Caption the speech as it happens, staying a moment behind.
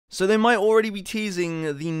So they might already be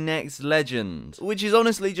teasing the next legend, which is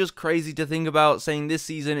honestly just crazy to think about, saying this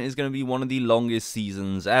season is going to be one of the longest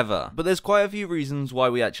seasons ever. But there's quite a few reasons why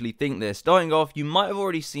we actually think this. Starting off, you might have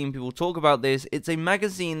already seen people talk about this. It's a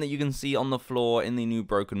magazine that you can see on the floor in the new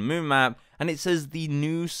Broken Moon map, and it says the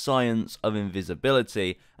new science of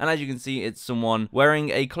invisibility. And as you can see, it's someone wearing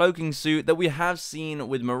a cloaking suit that we have seen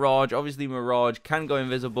with Mirage. Obviously, Mirage can go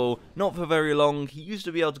invisible, not for very long. He used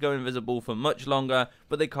to be able to go invisible for much longer,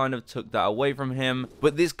 but they kind of took that away from him.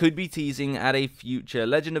 But this could be teasing at a future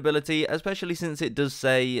legend ability, especially since it does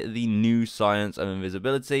say the new science of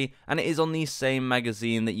invisibility, and it is on the same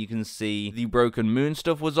magazine that you can see the Broken Moon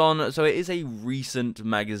stuff was on. So it is a recent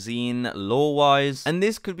magazine lore-wise, and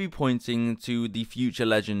this could be pointing to the future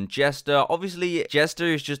legend Jester. Obviously, Jester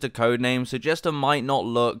is just a code name, so Jester might not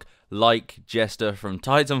look like Jester from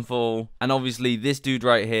Titanfall, and obviously this dude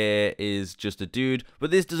right here is just a dude,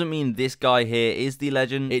 but this doesn't mean this guy here is the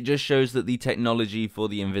legend. It just shows that the technology for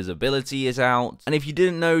the invisibility is out. And if you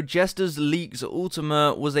didn't know, Jester's Leaks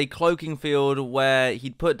Ultima was a cloaking field where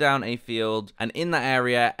he'd put down a field, and in that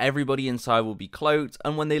area everybody inside will be cloaked,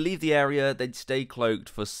 and when they leave the area they'd stay cloaked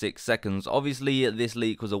for 6 seconds. Obviously this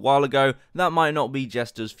leak was a while ago. That might not be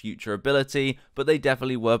Jester's future ability, but they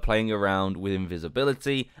definitely were playing around with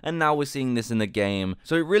invisibility, and now we're seeing this in the game.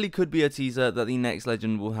 So it really could be a teaser that the next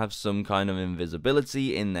legend will have some kind of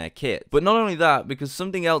invisibility in their kit. But not only that, because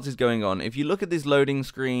something else is going on. If you look at this loading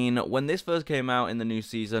screen, when this first came out in the new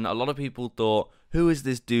season, a lot of people thought, who is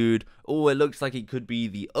this dude? Oh, it looks like he could be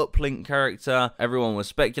the uplink character. Everyone was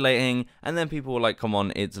speculating, and then people were like, come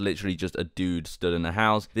on, it's literally just a dude stood in a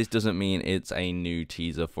house. This doesn't mean it's a new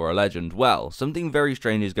teaser for a legend. Well, something very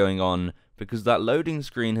strange is going on, because that loading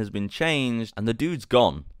screen has been changed, and the dude's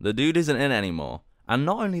gone. The dude isn't in anymore. And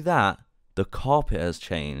not only that, the carpet has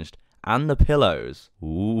changed, and the pillows.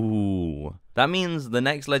 Ooh. That means the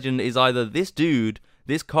next legend is either this dude,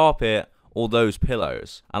 this carpet, or those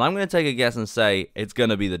pillows. And I'm going to take a guess and say it's going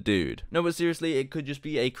to be the dude. No, but seriously, it could just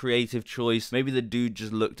be a creative choice. Maybe the dude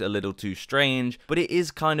just looked a little too strange, but it is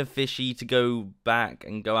kind of fishy to go back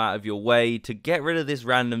and go out of your way to get rid of this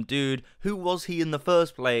random dude. Who was he in the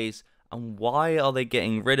first place? And why are they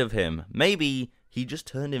getting rid of him? Maybe he just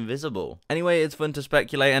turned invisible. Anyway, it's fun to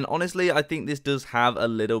speculate, and honestly, I think this does have a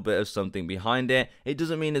little bit of something behind it. It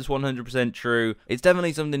doesn't mean it's 100% true. It's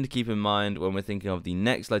definitely something to keep in mind when we're thinking of the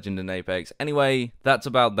next legend in Apex. Anyway, that's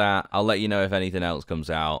about that. I'll let you know if anything else comes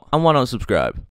out. And why not subscribe?